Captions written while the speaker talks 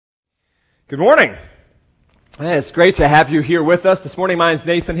Good morning. It's great to have you here with us. This morning, my name is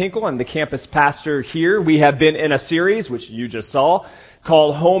Nathan Hinkle. I'm the campus pastor here. We have been in a series, which you just saw,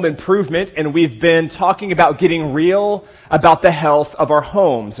 called Home Improvement, and we've been talking about getting real about the health of our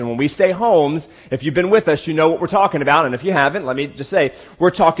homes. And when we say homes, if you've been with us, you know what we're talking about. And if you haven't, let me just say,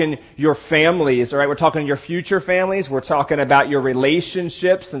 we're talking your families, all right? We're talking your future families. We're talking about your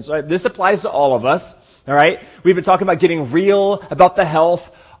relationships. And so this applies to all of us, all right? We've been talking about getting real about the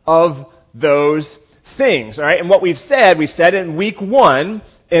health of those things, all right? And what we've said in week 1,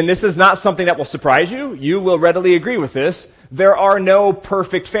 and this is not something that will surprise you. You will readily agree with this. There are no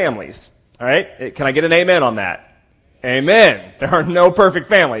perfect families, all right? Can I get an amen on that? Amen. There are no perfect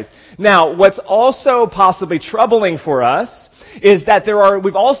families. Now, what's also possibly troubling for us is that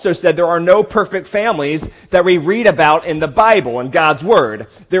we've also said there are no perfect families that we read about in the Bible, in God's Word.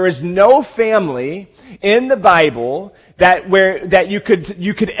 There is no family in the Bible that you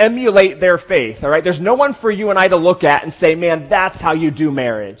could emulate their faith, all right? There's no one for you and I to look at and say, man, that's how you do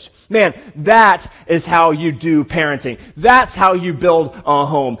marriage. Man, that is how you do parenting. That's how you build a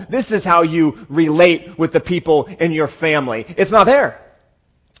home. This is how you relate with the people in your family. It's not there.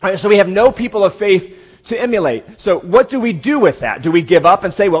 All right, so we have no people of faith to emulate. So what do we do with that? Do we give up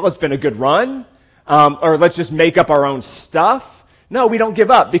and say, well, it's been a good run? Or let's just make up our own stuff? No, we don't give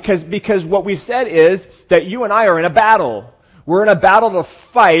up because what we've said is that you and I are in a battle. We're in a battle to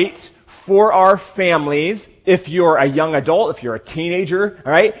fight for our families. If you're a young adult, if you're a teenager,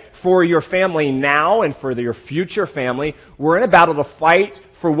 all right, for your family now and for your future family, we're in a battle to fight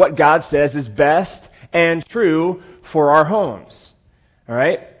for what God says is best and true for our homes. All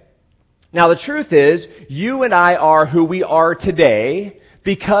right? Now, the truth is, you and I are who we are today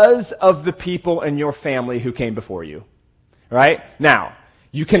because of the people in your family who came before you. Right? Now,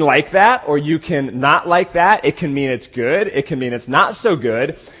 you can like that or you can not like that. It can mean it's good. It can mean it's not so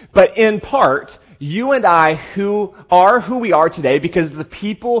good. But in part, you and I who we are today because of the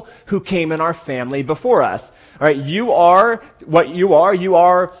people who came in our family before us. All right? You are what you are.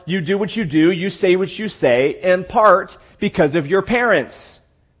 You do what you do. You say what you say in part because of your parents.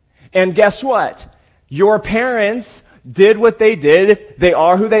 And guess what? Your parents did what they did. They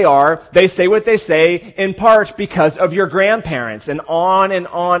are who they are. They say what they say in part because of your grandparents. And on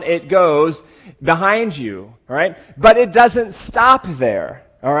it goes behind you. All right? But it doesn't stop there.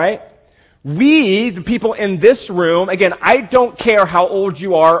 All right? We, the people in this room, again, I don't care how old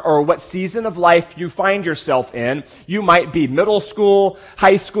you are or what season of life you find yourself in. You might be middle school,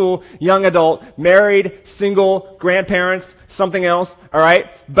 high school, young adult, married, single, grandparents, something else, all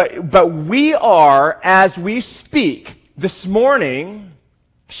right? But we are, as we speak this morning,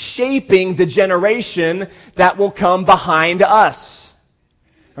 shaping the generation that will come behind us.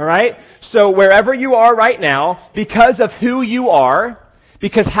 All right? So wherever you are right now, because of who you are,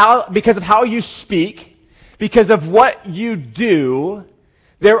 because of how you speak, because of what you do,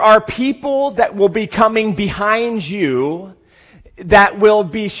 there are people that will be coming behind you that will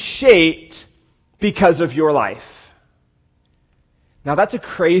be shaped because of your life. Now that's a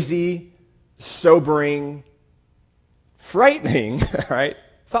crazy, sobering, frightening, right,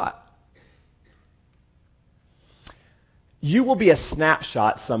 thought. You will be a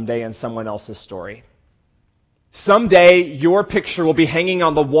snapshot someday in someone else's story. Someday, your picture will be hanging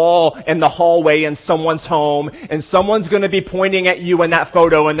on the wall in the hallway in someone's home, and someone's going to be pointing at you in that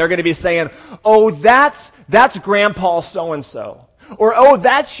photo, and they're going to be saying, oh, that's Grandpa so-and-so. Or, oh,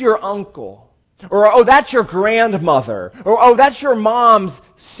 that's your uncle. Or, oh, that's your grandmother. Or, oh, that's your mom's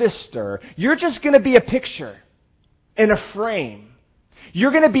sister. You're just going to be a picture in a frame.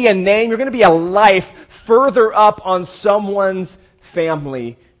 You're going to be a name. You're going to be a life further up on someone's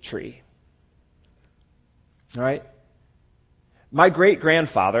family tree. All right? My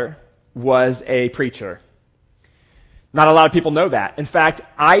great-grandfather was a preacher. Not a lot of people know that. In fact,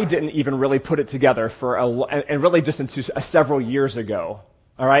 I didn't even really put it together and really just into several years ago.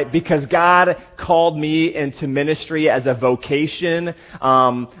 All right? Because God called me into ministry as a vocation,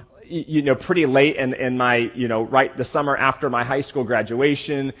 pretty late in my, right the summer after my high school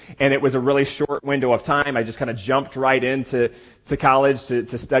graduation, and it was a really short window of time. I just kind of jumped right into college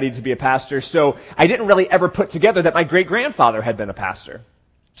to study to be a pastor. So I didn't really ever put together that my great-grandfather had been a pastor.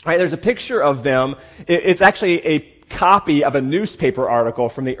 All right, there's a picture of them. It's actually a copy of a newspaper article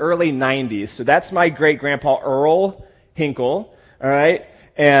from the early 90s. So that's my great-grandpa Earl Hinkle, all right,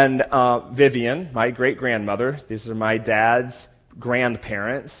 and Vivian, my great-grandmother. These are my dad's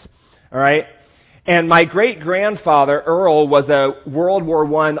grandparents. All right? And my great-grandfather, Earl, was a World War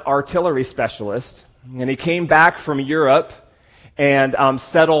I artillery specialist, and he came back from Europe and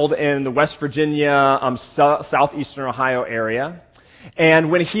settled in the West Virginia, southeastern Ohio area.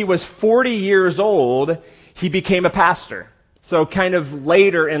 And when he was 40 years old, he became a pastor. So kind of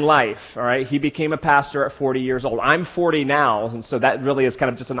later in life, all right, he became a pastor at 40 years old. I'm 40 now, and so that really is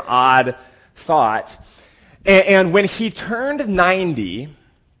kind of just an odd thought. And when he turned 90,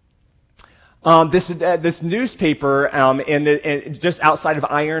 this newspaper just outside of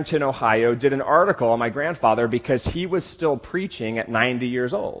Ironton, Ohio, did an article on my grandfather because he was still preaching at 90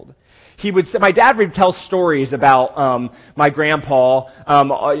 years old. My dad would tell stories about my grandpa,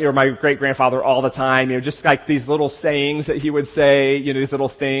 my great grandfather all the time. Just like these little sayings that he would say, these little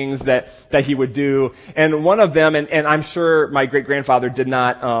things that he would do. And one of them, and I'm sure my great grandfather did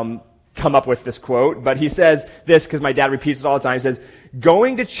not come up with this quote, but he says this because my dad repeats it all the time. He says,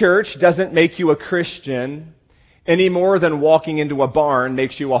 "Going to church doesn't make you a Christian any more than walking into a barn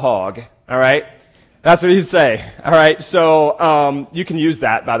makes you a hog." All right? That's what he'd say. All right? So you can use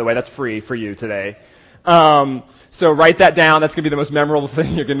that, by the way. That's free for you today. So write that down. That's going to be the most memorable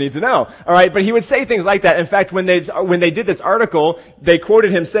thing you're going to need to know. All right? But he would say things like that. In fact, when they did this article, they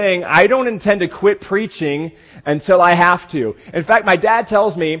quoted him saying, "I don't intend to quit preaching until I have to." In fact, my dad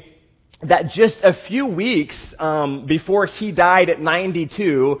tells me that just a few weeks before he died at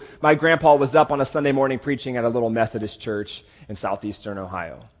 92, my grandpa was up on a Sunday morning preaching at a little Methodist church in southeastern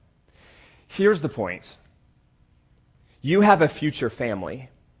Ohio. Here's the point. You have a future family,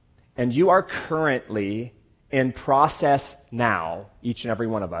 and you are currently in process now, each and every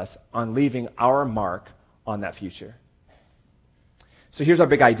one of us, on leaving our mark on that future. So here's our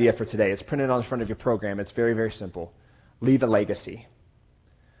big idea for today. It's printed on the front of your program. It's very, very simple. Leave a legacy.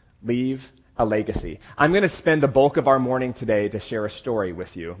 Leave a legacy. I'm going to spend the bulk of our morning today to share a story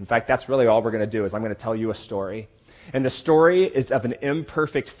with you. In fact, that's really all we're going to do is I'm going to tell you a story. And the story is of an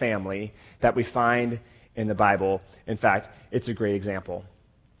imperfect family that we find in the Bible. In fact, it's a great example.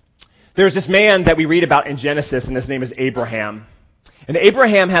 There's this man that we read about in Genesis, and his name is Abraham. And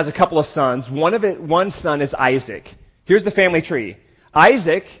Abraham has a couple of sons. One son is Isaac. Here's the family tree.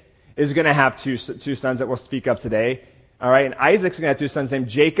 Isaac is going to have two sons that we'll speak of today. All right, and Isaac's going to have two sons named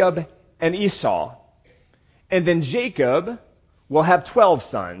Jacob and Esau. And then Jacob will have 12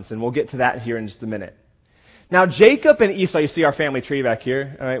 sons, and we'll get to that here in just a minute. Now, Jacob and Esau, you see our family tree back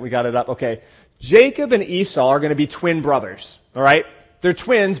here? All right, we got it up. Okay. Jacob and Esau are going to be twin brothers. All right? They're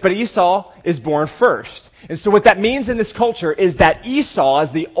twins, but Esau is born first. And so what that means in this culture is that Esau,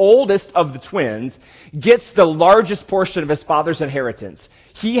 as the oldest of the twins, gets the largest portion of his father's inheritance.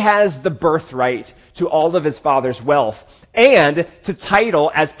 He has the birthright to all of his father's wealth and to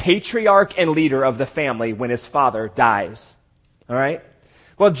title as patriarch and leader of the family when his father dies. All right?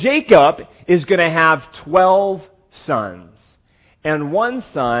 Well, Jacob is going to have 12 sons. And one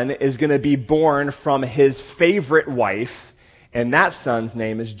son is going to be born from his favorite wife, and that son's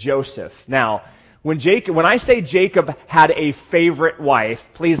name is Joseph. Now, when I say Jacob had a favorite wife,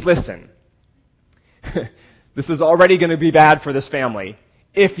 please listen. This is already going to be bad for this family.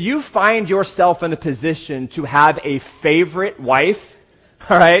 If you find yourself in a position to have a favorite wife,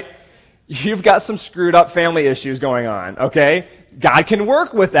 all right, you've got some screwed up family issues going on, okay? God can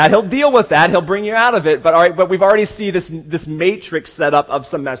work with that. He'll deal with that. He'll bring you out of it. But all right, but we've already seen this matrix set up of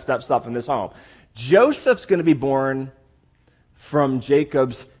some messed up stuff in this home. Joseph's going to be born from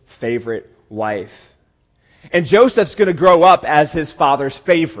Jacob's favorite wife. And Joseph's going to grow up as his father's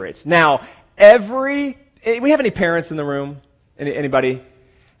favorites. Now, we have any parents in the room? Anybody?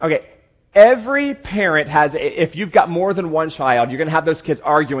 Okay. Every parent if you've got more than one child, you're going to have those kids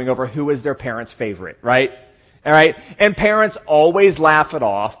arguing over who is their parent's favorite, right? All right? And parents always laugh it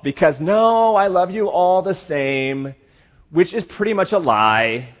off because, no, I love you all the same, which is pretty much a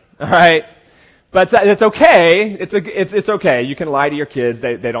lie, all right? But it's okay. It's okay. You can lie to your kids.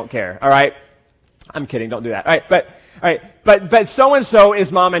 They don't care, all right? I'm kidding. Don't do that. All right. But so-and-so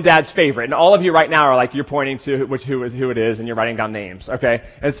is mom and dad's favorite. And all of you right now are like, you're pointing to who it is, and you're writing down names, okay?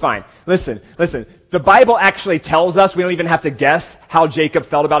 And it's fine. Listen. The Bible actually tells us, we don't even have to guess how Jacob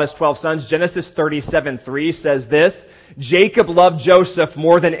felt about his 12 sons. Genesis 37:3 says this, Jacob loved Joseph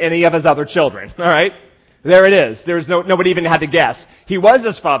more than any of his other children, all right? There it is. Nobody even had to guess. He was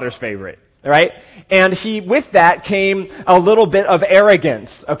his father's favorite. All right? And with that came a little bit of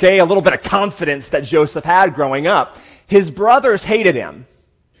arrogance, okay? A little bit of confidence that Joseph had growing up. His brothers hated him,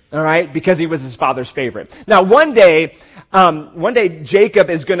 all right? Because he was his father's favorite. Now, one day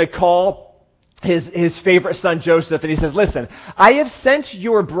Jacob is going to call his favorite son Joseph, and he says, listen, I have sent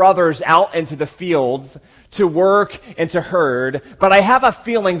your brothers out into the fields to work and to herd, but I have a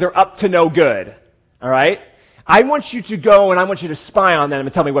feeling they're up to no good, all right? I want you to go and I want you to spy on them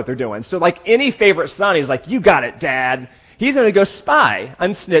and tell me what they're doing. So like any favorite son, he's like, you got it, Dad. He's going to go spy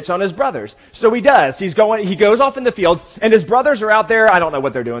and snitch on his brothers. So he does. He goes off in the fields, and his brothers are out there. I don't know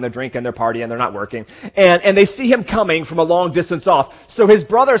what they're doing. They're drinking, they're partying, they're not working. And they see him coming from a long distance off. So his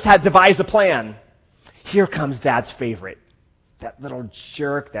brothers had devised a plan. Here comes Dad's favorite. That little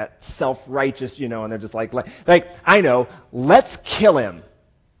jerk, that self-righteous, and they're just like, I know, let's kill him.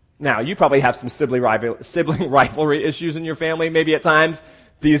 Now, you probably have some sibling rivalry issues in your family, maybe at times.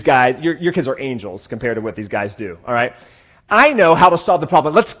 These guys, your kids are angels compared to what these guys do, all right? I know how to solve the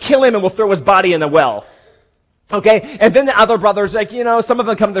problem. Let's kill him and we'll throw his body in the well. Okay? And then the other brothers, some of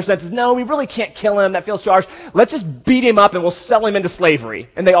them come to their senses. No, we really can't kill him. That feels too harsh. Let's just beat him up and we'll sell him into slavery.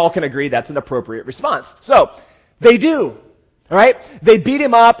 And they all can agree that's an appropriate response. So, they do. All right? They beat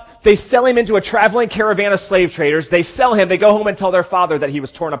him up. They sell him into a traveling caravan of slave traders. They sell him. They go home and tell their father that he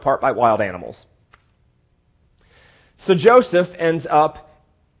was torn apart by wild animals. So Joseph ends up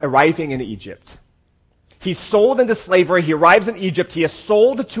arriving in Egypt. He's sold into slavery. He arrives in Egypt. He is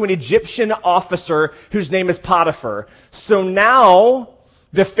sold to an Egyptian officer whose name is Potiphar. So now,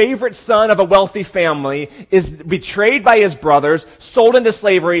 the favorite son of a wealthy family is betrayed by his brothers, sold into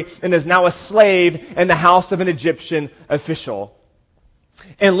slavery, and is now a slave in the house of an Egyptian official.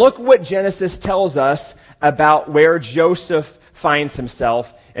 And look what Genesis tells us about where Joseph finds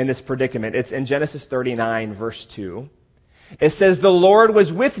himself in this predicament. It's in Genesis 39, verse 2. It says, "The Lord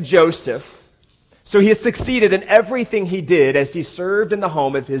was with Joseph, so he succeeded in everything he did as he served in the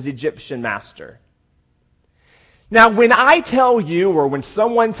home of his Egyptian master." Now, when I tell you, or when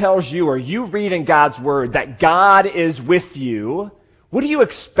someone tells you, or you read in God's word that God is with you, what do you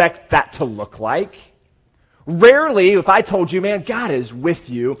expect that to look like? Rarely, if I told you, man, God is with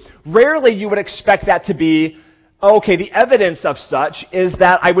you, rarely you would expect that to be, okay, the evidence of such is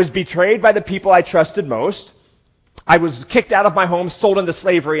that I was betrayed by the people I trusted most. I was kicked out of my home, sold into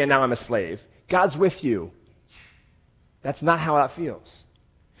slavery, and now I'm a slave. God's with you. That's not how that feels.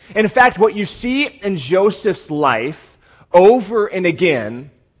 In fact, what you see in Joseph's life over and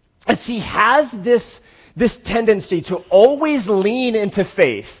again is he has this tendency to always lean into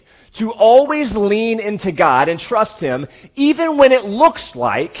faith, to always lean into God and trust him, even when it looks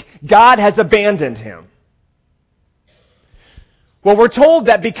like God has abandoned him. Well, we're told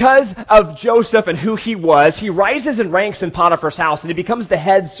that because of Joseph and who he was, he rises in ranks in Potiphar's house and he becomes the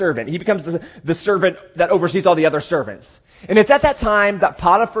head servant. He becomes the servant that oversees all the other servants. And it's at that time that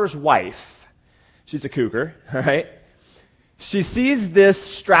Potiphar's wife, she's a cougar, all right? She sees this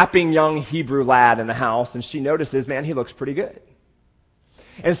strapping young Hebrew lad in the house and she notices, man, he looks pretty good.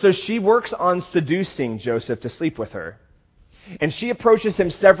 And so she works on seducing Joseph to sleep with her. And she approaches him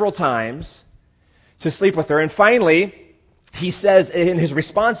several times to sleep with her. And finally, he says in his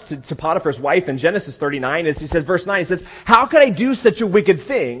response to Potiphar's wife in Genesis 39, he says, verse 9, he says, "How could I do such a wicked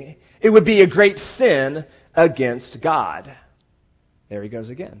thing? It would be a great sin against God." There he goes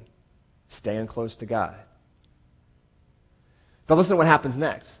again, staying close to God. But listen to what happens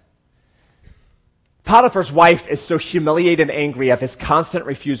next. Potiphar's wife is so humiliated and angry of his constant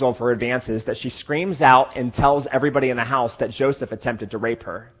refusal for advances that she screams out and tells everybody in the house that Joseph attempted to rape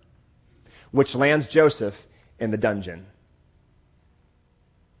her, which lands Joseph in the dungeon.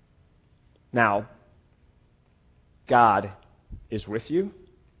 Now, God is with you.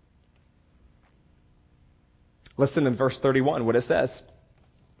 Listen in verse 31, what it says.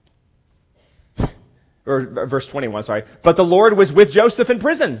 Or verse 21, sorry. "But the Lord was with Joseph in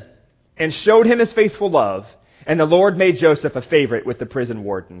prison and showed him his faithful love. And the Lord made Joseph a favorite with the prison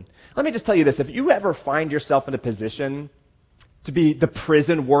warden." Let me just tell you this. If you ever find yourself in a position to be the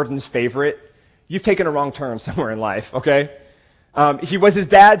prison warden's favorite, you've taken a wrong turn somewhere in life, okay? He was his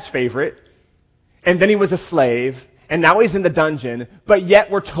dad's favorite. And then he was a slave, and now he's in the dungeon, but yet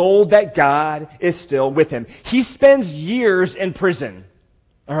we're told that God is still with him. He spends years in prison,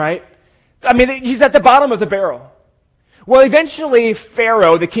 all right? I mean, he's at the bottom of the barrel. Well, eventually,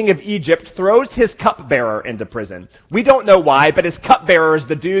 Pharaoh, the king of Egypt, throws his cupbearer into prison. We don't know why, but his cupbearer is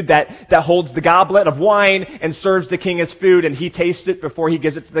the dude that holds the goblet of wine and serves the king his food, and he tastes it before he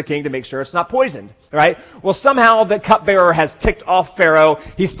gives it to the king to make sure it's not poisoned, right? Well, somehow the cupbearer has ticked off Pharaoh.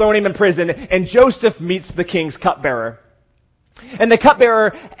 He's thrown him in prison, and Joseph meets the king's cupbearer. And the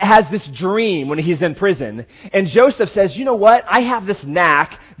cupbearer has this dream when he's in prison. And Joseph says, you know what? I have this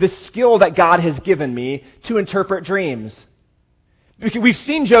knack, this skill that God has given me to interpret dreams. We've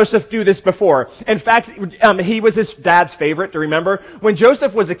seen Joseph do this before. In fact, he was his dad's favorite, do you remember? When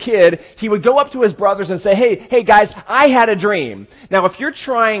Joseph was a kid, he would go up to his brothers and say, hey guys, I had a dream. Now, if you're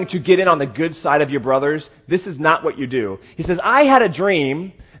trying to get in on the good side of your brothers, this is not what you do. He says, I had a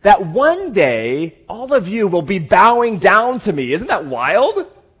dream that one day all of you will be bowing down to me. Isn't that wild? Isn't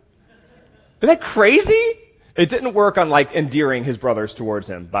that crazy? It didn't work on like endearing his brothers towards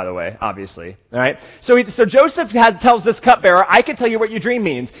him, by the way, obviously. All right. So Joseph tells this cupbearer, I can tell you what your dream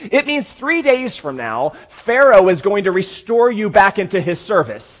means. It means 3 days from now, Pharaoh is going to restore you back into his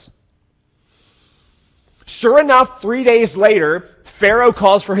service. Sure enough, 3 days later, Pharaoh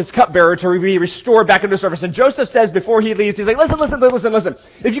calls for his cupbearer to be restored back into service. And Joseph says before he leaves, he's like, listen.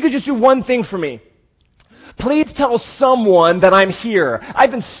 If you could just do one thing for me. Please tell someone that I'm here. I've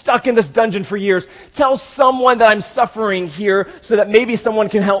been stuck in this dungeon for years. Tell someone that I'm suffering here so that maybe someone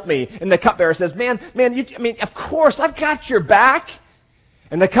can help me. And the cupbearer says, of course, I've got your back.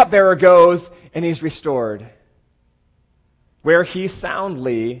 And the cupbearer goes and he's restored. Where he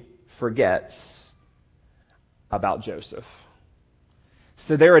soundly forgets about Joseph.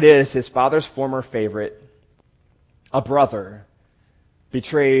 So there it is, his father's former favorite, a brother,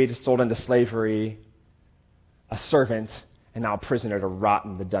 betrayed, sold into slavery, a servant, and now a prisoner to rot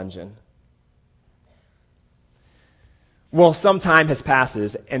in the dungeon. Well, some time has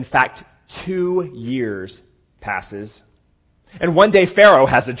passes. In fact, 2 years passes. And one day Pharaoh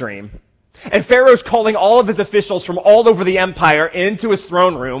has a dream. And Pharaoh's calling all of his officials from all over the empire into his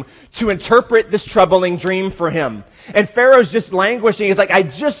throne room to interpret this troubling dream for him. And Pharaoh's just languishing. He's like, I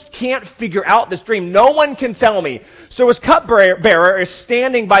just can't figure out this dream. No one can tell me. So his cupbearer is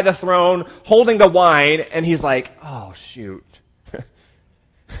standing by the throne holding the wine, and he's like, oh, shoot.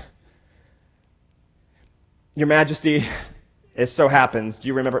 Your Majesty, it so happens. Do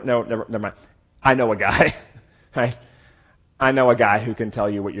you remember? No, never mind. I know a guy. Right? I know a guy who can tell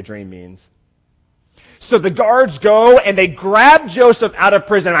you what your dream means. So the guards go and they grab Joseph out of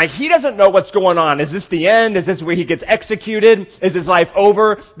prison. He doesn't know what's going on. Is this the end? Is this where he gets executed? Is his life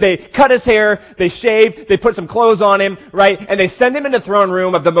over? They cut his hair, they shave, they put some clothes on him, right? And they send him in the throne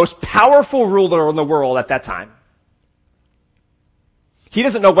room of the most powerful ruler in the world at that time. He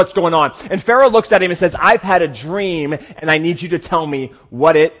doesn't know what's going on. And Pharaoh looks at him and says, I've had a dream and I need you to tell me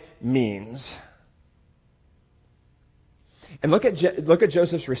what it means. And look at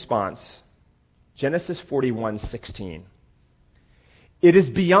Joseph's response. Genesis 41:16. It is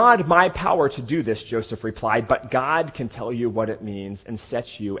beyond my power to do this, Joseph replied, but God can tell you what it means and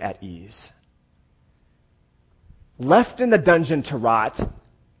set you at ease. Left in the dungeon to rot,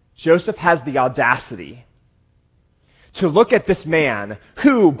 Joseph has the audacity to look at this man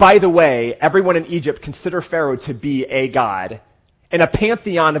who, by the way, everyone in Egypt consider Pharaoh to be a god in a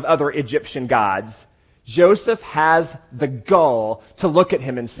pantheon of other Egyptian gods. Joseph has the gall to look at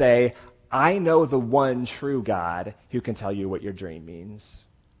him and say, I know the one true God who can tell you what your dream means.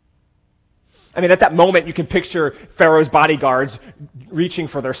 I mean, at that moment, you can picture Pharaoh's bodyguards reaching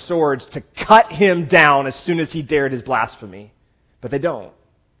for their swords to cut him down as soon as he dared his blasphemy. But they don't,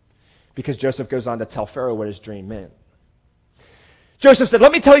 because Joseph goes on to tell Pharaoh what his dream meant. Joseph said,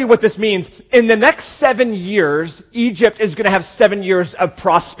 let me tell you what this means. In the next 7 years, Egypt is going to have 7 years of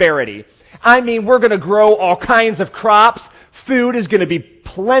prosperity. I mean, we're going to grow all kinds of crops. Food is going to be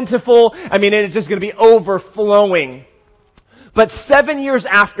plentiful. I mean, it's just going to be overflowing. But 7 years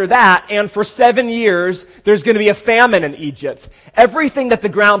after that, and for 7 years, there's going to be a famine in Egypt. Everything that the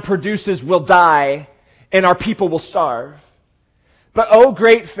ground produces will die, and our people will starve. But oh,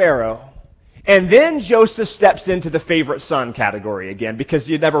 great Pharaoh. And then Joseph steps into the favorite son category again, because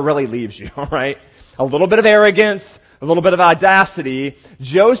it never really leaves you, all right? A little bit of arrogance, a little bit of audacity.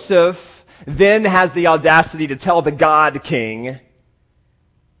 Joseph then has the audacity to tell the God king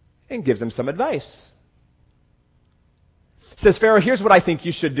and gives him some advice. Says, Pharaoh, here's what I think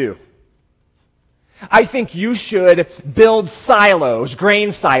you should do. I think you should build silos,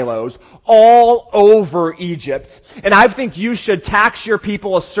 grain silos, all over Egypt. And I think you should tax your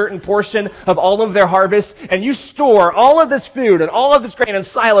people a certain portion of all of their harvest, and you store all of this food and all of this grain in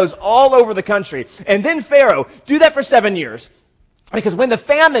silos all over the country. And then Pharaoh, do that for 7 years. Because when the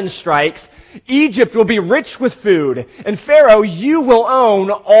famine strikes, Egypt will be rich with food. And Pharaoh, you will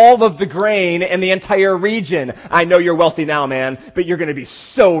own all of the grain in the entire region. I know you're wealthy now, man, but you're going to be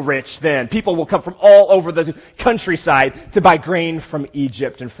so rich then. People will come from all over the countryside to buy grain from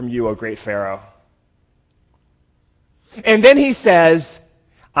Egypt and from you, O great Pharaoh. And then he says,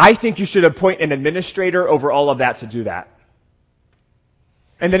 I think you should appoint an administrator over all of that to do that.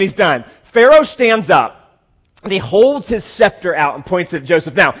 And then he's done. Pharaoh stands up. And he holds his scepter out and points at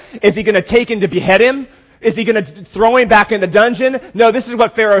Joseph. Now, is he going to take him to behead him? Is he going to throw him back in the dungeon? No, this is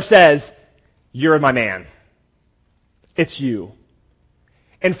what Pharaoh says. You're my man. It's you.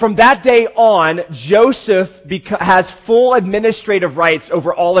 And from that day on, Joseph has full administrative rights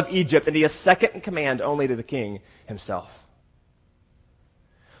over all of Egypt, and he is second in command only to the king himself.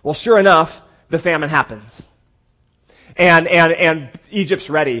 Well, sure enough, the famine happens. and Egypt's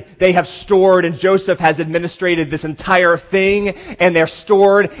ready. They have stored, and Joseph has administrated this entire thing, and they're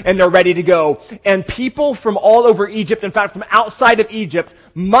stored, and they're ready to go. And people from all over Egypt, in fact, from outside of Egypt,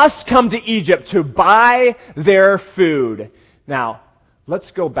 must come to Egypt to buy their food. Now,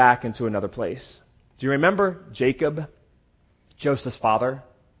 let's go back into another place. Do you remember Jacob, Joseph's father?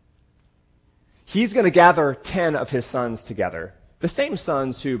 He's going to gather 10 of his sons together. The same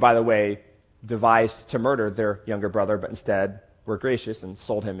sons who, by the way, devised to murder their younger brother, but instead were gracious and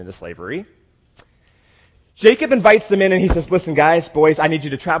sold him into slavery. Jacob invites them in and he says, listen, guys, boys, I need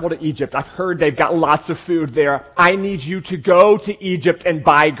you to travel to Egypt. I've heard they've got lots of food there. I need you to go to Egypt and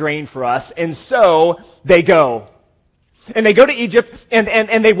buy grain for us. And so they go. And they go to Egypt, and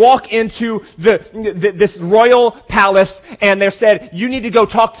they walk into this royal palace, and they're said, you need to go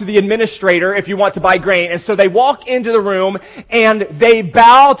talk to the administrator if you want to buy grain. And so they walk into the room, and they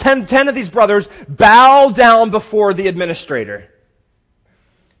bow, 10 of these brothers bow down before the administrator.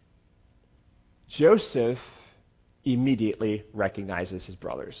 Joseph immediately recognizes his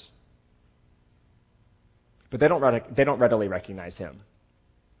brothers. But they don't readily recognize him.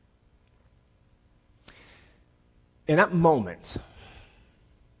 In that moment,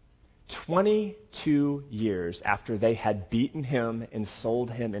 22 years after they had beaten him and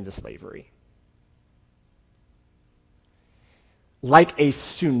sold him into slavery, like a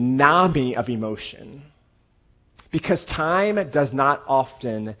tsunami of emotion, because time does not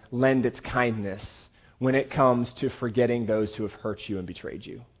often lend its kindness when it comes to forgetting those who have hurt you and betrayed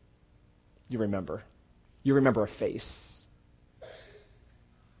you. You remember a face.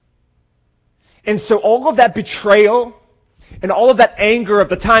 And so all of that betrayal and all of that anger of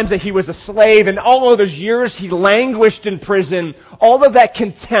the times that he was a slave and all of those years he languished in prison, all of that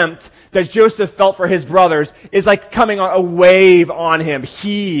contempt that Joseph felt for his brothers is like coming on a wave on him.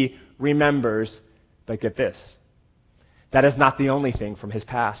 He remembers, but get this, that is not the only thing from his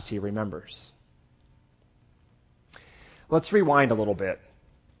past he remembers. Let's rewind a little bit.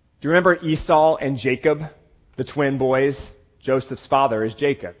 Do you remember Esau and Jacob, the twin boys? Joseph's father is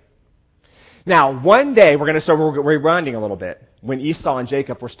Jacob. Now, one day, we're going to start rewinding a little bit, when Esau and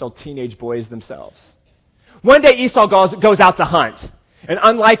Jacob were still teenage boys themselves. One day, Esau goes out to hunt. And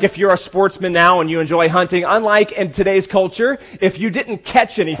unlike if you're a sportsman now and you enjoy hunting, unlike in today's culture, if you didn't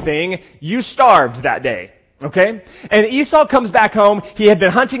catch anything, you starved that day. Okay? And Esau comes back home. He had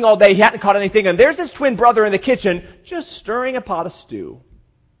been hunting all day. He hadn't caught anything. And there's his twin brother in the kitchen just stirring a pot of stew.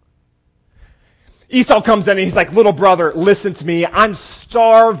 Esau comes in and he's like, little brother, listen to me. I'm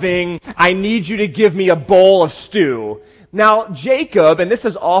starving. I need you to give me a bowl of stew. Now, Jacob, and this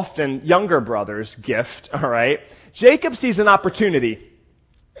is often younger brother's gift, all right? Jacob sees an opportunity.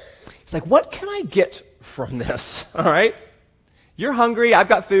 He's like, what can I get from this, all right? You're hungry. I've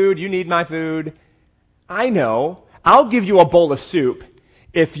got food. You need my food. I know. I'll give you a bowl of soup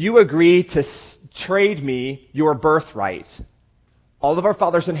if you agree to trade me your birthright, all of our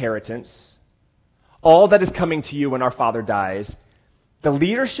father's inheritance, all that is coming to you when our father dies, the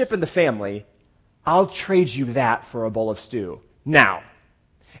leadership in the family, I'll trade you that for a bowl of stew. Now,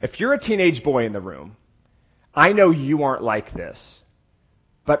 if you're a teenage boy in the room, I know you aren't like this,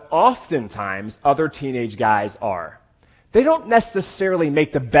 but oftentimes other teenage guys are. They don't necessarily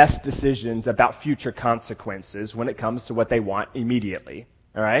make the best decisions about future consequences when it comes to what they want immediately,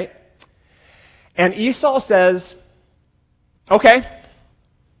 all right? And Esau says, okay,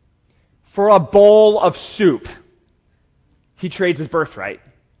 for a bowl of soup, he trades his birthright.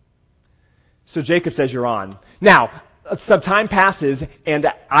 So Jacob says, you're on. Now, some time passes, and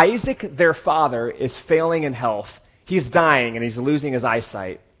Isaac, their father, is failing in health. He's dying, and he's losing his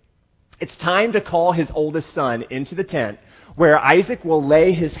eyesight. It's time to call his oldest son into the tent, where Isaac will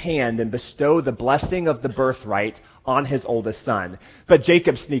lay his hand and bestow the blessing of the birthright on his oldest son. But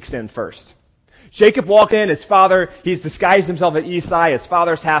Jacob sneaks in first. Jacob walked in, his father, he's disguised himself as Esau, his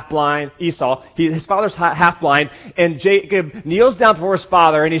father's half-blind, Esau, his father's half-blind, and Jacob kneels down before his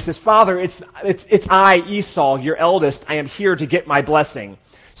father, and he says, Father, it's I, Esau, your eldest, I am here to get my blessing.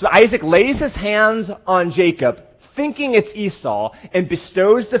 So Isaac lays his hands on Jacob, thinking it's Esau, and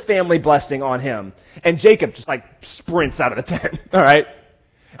bestows the family blessing on him. And Jacob just sprints out of the tent, all right?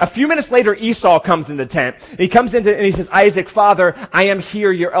 A few minutes later, Esau comes in the tent. He comes in and he says, Isaac, Father, I am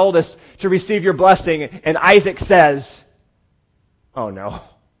here, your eldest, to receive your blessing. And Isaac says, oh no.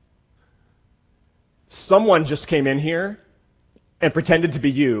 Someone just came in here and pretended to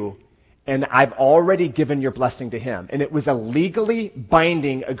be you, and I've already given your blessing to him. And it was a legally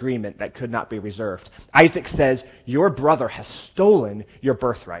binding agreement that could not be reserved. Isaac says, your brother has stolen your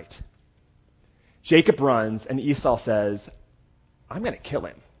birthright. Jacob runs, and Esau says, I'm going to kill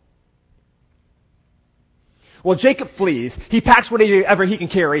him. Well, Jacob flees. He packs whatever he can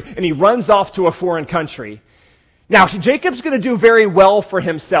carry, and he runs off to a foreign country. Now, Jacob's going to do very well for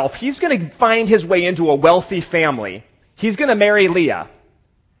himself. He's going to find his way into a wealthy family. He's going to marry Leah,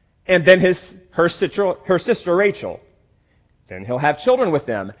 and then her sister Rachel. Then he'll have children with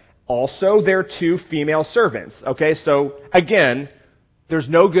them. Also, their 2 female servants. Okay, so again, there's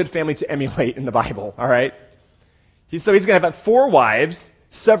no good family to emulate in the Bible, all right? He's going to have 4 wives,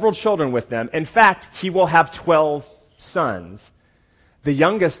 several children with them. In fact, he will have 12 sons, the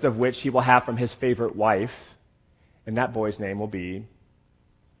youngest of which he will have from his favorite wife, and that boy's name will be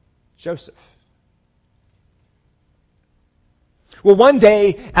Joseph. Well, one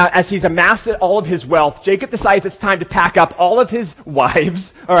day, as he's amassed all of his wealth, Jacob decides it's time to pack up all of his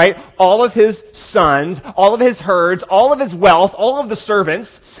wives, all right, all of his sons, all of his herds, all of his wealth, all of the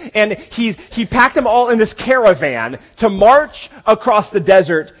servants, and he packed them all in this caravan to march across the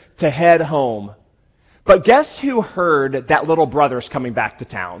desert to head home. But guess who heard that little brother's coming back to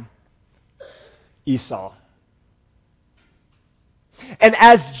town? Esau. And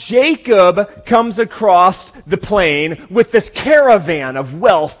as Jacob comes across the plain with this caravan of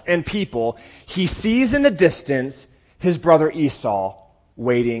wealth and people, he sees in the distance his brother Esau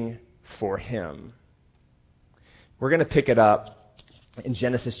waiting for him. We're going to pick it up in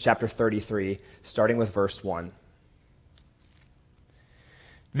Genesis chapter 33, starting with verse 1.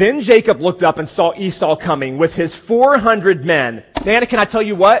 Then Jacob looked up and saw Esau coming with his 400 men. Man, can I tell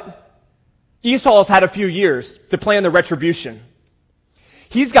you what? Esau's had a few years to plan the retribution.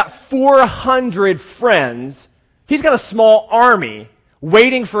 He's got 400 friends. He's got a small army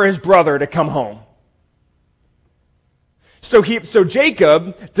waiting for his brother to come home. So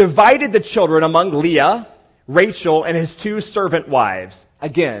Jacob divided the children among Leah, Rachel, and his 2 servant wives.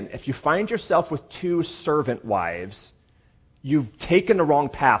 Again, if you find yourself with 2 servant wives, you've taken the wrong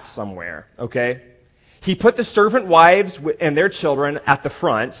path somewhere, okay? He put the servant wives and their children at the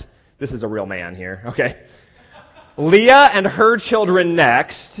front. This is a real man here, okay? Leah and her children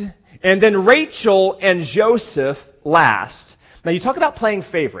next, and then Rachel and Joseph last. Now, you talk about playing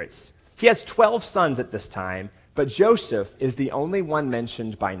favorites. He has 12 sons at this time, but Joseph is the only one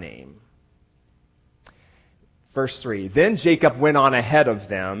mentioned by name. Verse 3, Then Jacob went on ahead of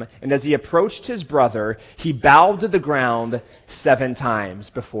them, and as he approached his brother, he bowed to the ground 7 times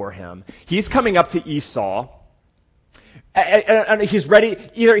before him. He's coming up to Esau, and he's ready.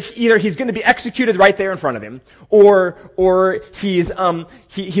 Either he's going to be executed right there in front of him, or he's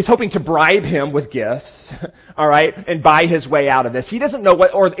hoping to bribe him with gifts, all right, and buy his way out of this. He doesn't know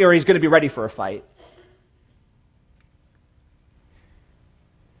what, or he's going to be ready for a fight.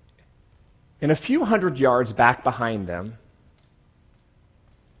 And a few hundred yards back behind them,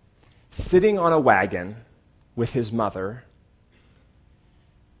 sitting on a wagon with his mother,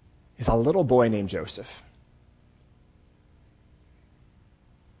 is a little boy named Joseph.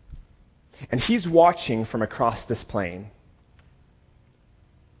 And he's watching from across this plain.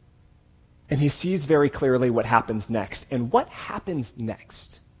 And he sees very clearly what happens next. And what happens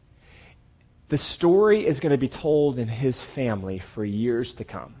next? The story is going to be told in his family for years to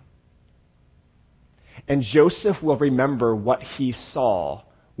come. And Joseph will remember what he saw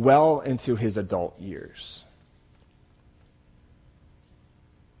well into his adult years.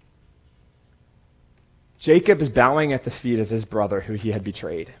 Jacob is bowing at the feet of his brother who he had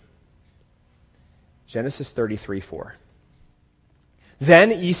betrayed. Genesis 33:4.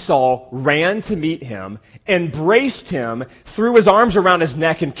 Then Esau ran to meet him, embraced him, threw his arms around his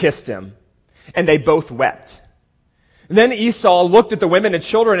neck and kissed him. And they both wept. Then Esau looked at the women and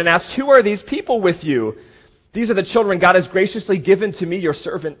children and asked, "Who are these people with you?" "These are the children God has graciously given to me, your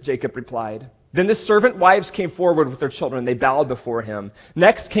servant," Jacob replied. Then the servant wives came forward with their children. They bowed before him.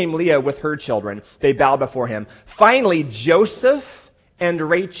 Next came Leah with her children. They bowed before him. Finally, Joseph and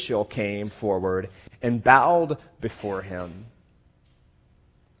Rachel came forward and bowed before him.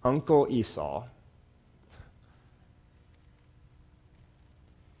 Uncle Esau.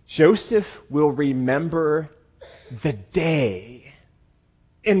 Joseph will remember the day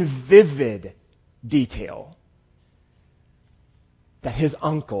in vivid detail that his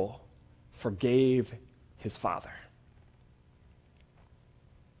uncle forgave his father.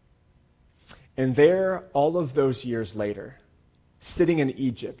 And there, all of those years later, sitting in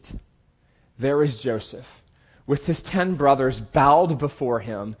Egypt, there is Joseph with his 10 brothers bowed before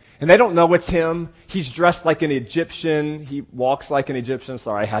him. And they don't know it's him. He's dressed like an Egyptian. He walks like an Egyptian.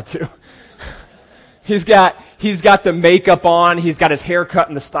 Sorry, I had to. He's got the makeup on. He's got his hair cut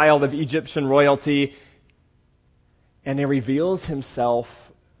in the style of Egyptian royalty. And he reveals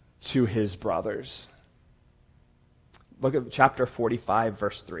himself to his brothers. Look at chapter 45,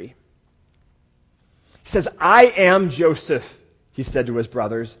 verse 3. He says, "I am Joseph," he said to his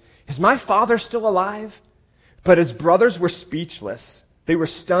brothers. "Is my father still alive?" But his brothers were speechless. They were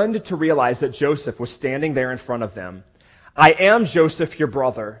stunned to realize that Joseph was standing there in front of them. "I am Joseph, your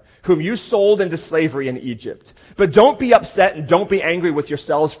brother, whom you sold into slavery in Egypt. But don't be upset and don't be angry with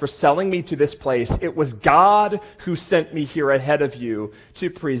yourselves for selling me to this place. It was God who sent me here ahead of you to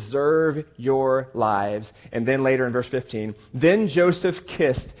preserve your lives." And then later in verse 15, "Then Joseph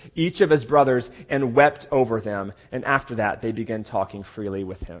kissed each of his brothers and wept over them. And after that, they began talking freely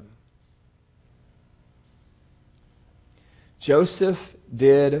with him." Joseph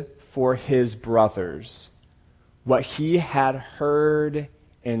did for his brothers what he had heard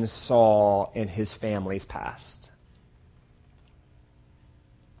and saw in his family's past.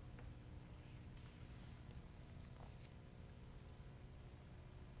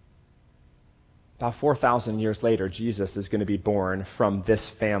 About 4,000 years later, Jesus is going to be born from this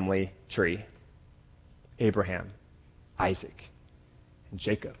family tree: Abraham, Isaac, and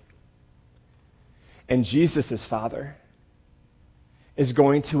Jacob. And Jesus' father is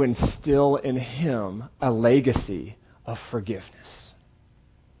going to instill in him a legacy of forgiveness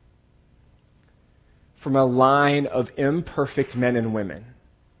from a line of imperfect men and women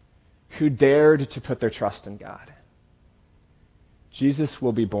who dared to put their trust in God. Jesus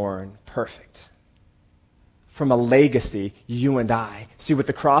will be born perfect from a legacy, you and I. See, what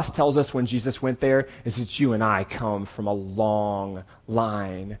the cross tells us when Jesus went there is that you and I come from a long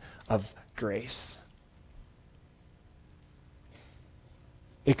line of grace.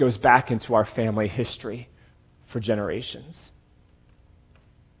 It goes back into our family history for generations.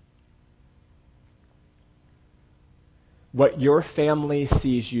 What your family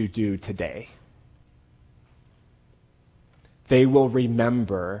sees you do today, they will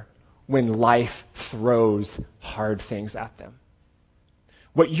remember when life throws hard things at them.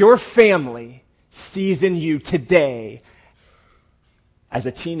 What your family sees in you today as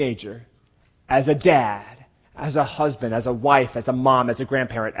a teenager, as a dad, as a husband, as a wife, as a mom, as a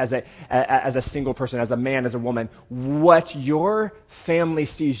grandparent, as a single person, as a man, as a woman, what your family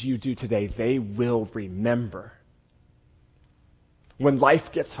sees you do today, they will remember. When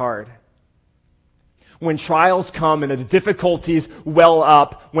life gets hard, when trials come and the difficulties well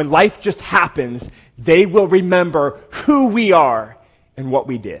up, when life just happens, they will remember who we are and what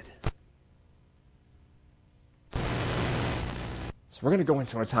we did. So we're going to go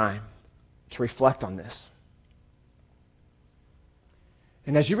into a time to reflect on this.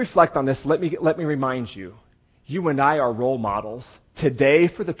 And as you reflect on this, let me remind you, you and I are role models today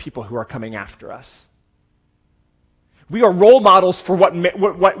for the people who are coming after us. We are role models for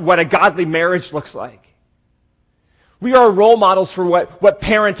what a godly marriage looks like. We are role models for what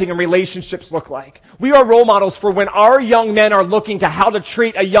parenting and relationships look like. We are role models for when our young men are looking to how to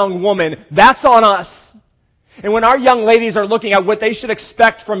treat a young woman. That's on us. And when our young ladies are looking at what they should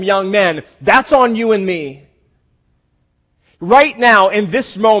expect from young men, that's on you and me. Right now, in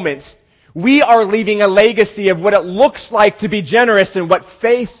this moment, we are leaving a legacy of what it looks like to be generous and what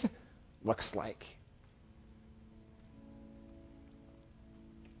faith looks like.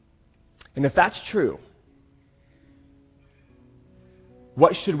 And if that's true,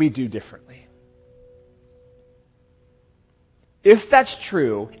 what should we do differently? If that's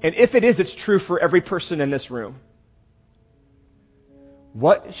true, and if it is, it's true for every person in this room,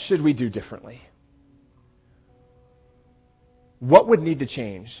 what should we do differently? What would need to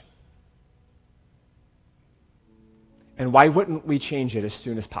change? And why wouldn't we change it as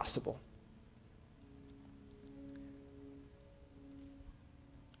soon as possible?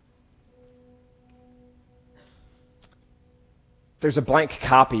 There's a blank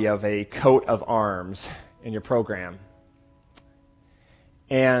copy of a coat of arms in your program.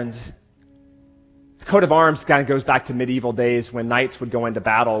 And the coat of arms kind of goes back to medieval days when knights would go into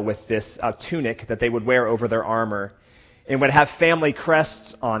battle with this tunic that they would wear over their armor. And would have family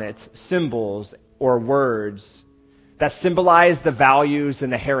crests on it, symbols or words that symbolize the values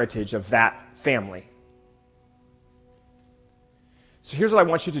and the heritage of that family. So here's what I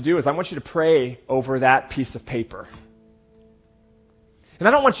want you to do is I want you to pray over that piece of paper. And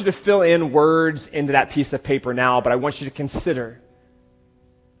I don't want you to fill in words into that piece of paper now, but I want you to consider.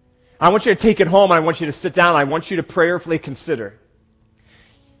 I want you to take it home, and I want you to sit down, and I want you to prayerfully consider.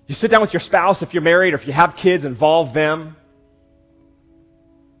 You sit down with your spouse if you're married, or if you have kids, involve them.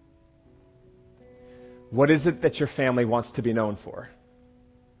 What is it that your family wants to be known for?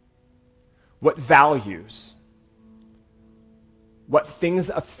 What values, what things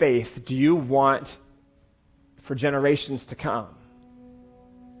of faith do you want for generations to come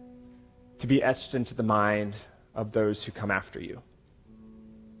to be etched into the mind of those who come after you?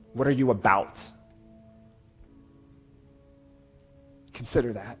 What are you about?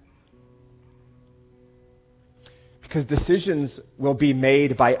 Consider that. Because decisions will be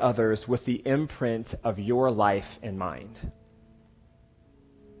made by others with the imprint of your life in mind.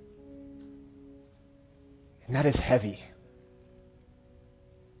 And that is heavy.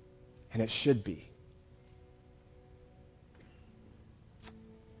 And it should be.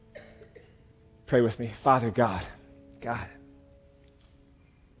 Pray with me. Father God,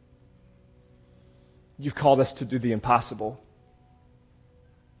 you've called us to do the impossible.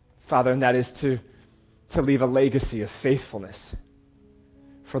 Father, and that is to leave a legacy of faithfulness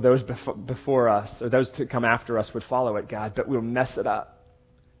for those before us, or those to come after us would follow it, God, but we'll mess it up.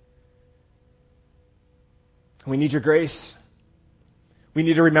 We need your grace. We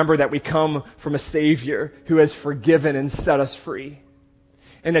need to remember that we come from a Savior who has forgiven and set us free,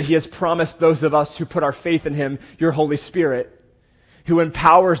 and that he has promised those of us who put our faith in him, your Holy Spirit, who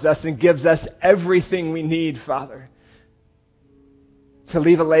empowers us and gives us everything we need, Father, to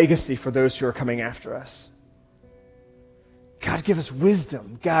leave a legacy for those who are coming after us. God, give us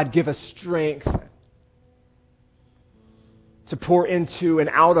wisdom. God, give us strength to pour into and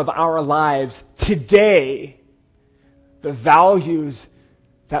out of our lives today the values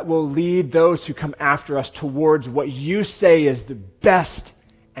that will lead those who come after us towards what you say is the best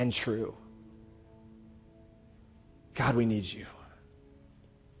and true. God, we need you.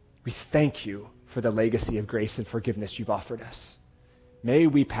 We thank you for the legacy of grace and forgiveness you've offered us. May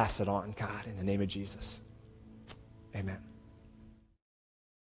we pass it on, God, in the name of Jesus. Amen.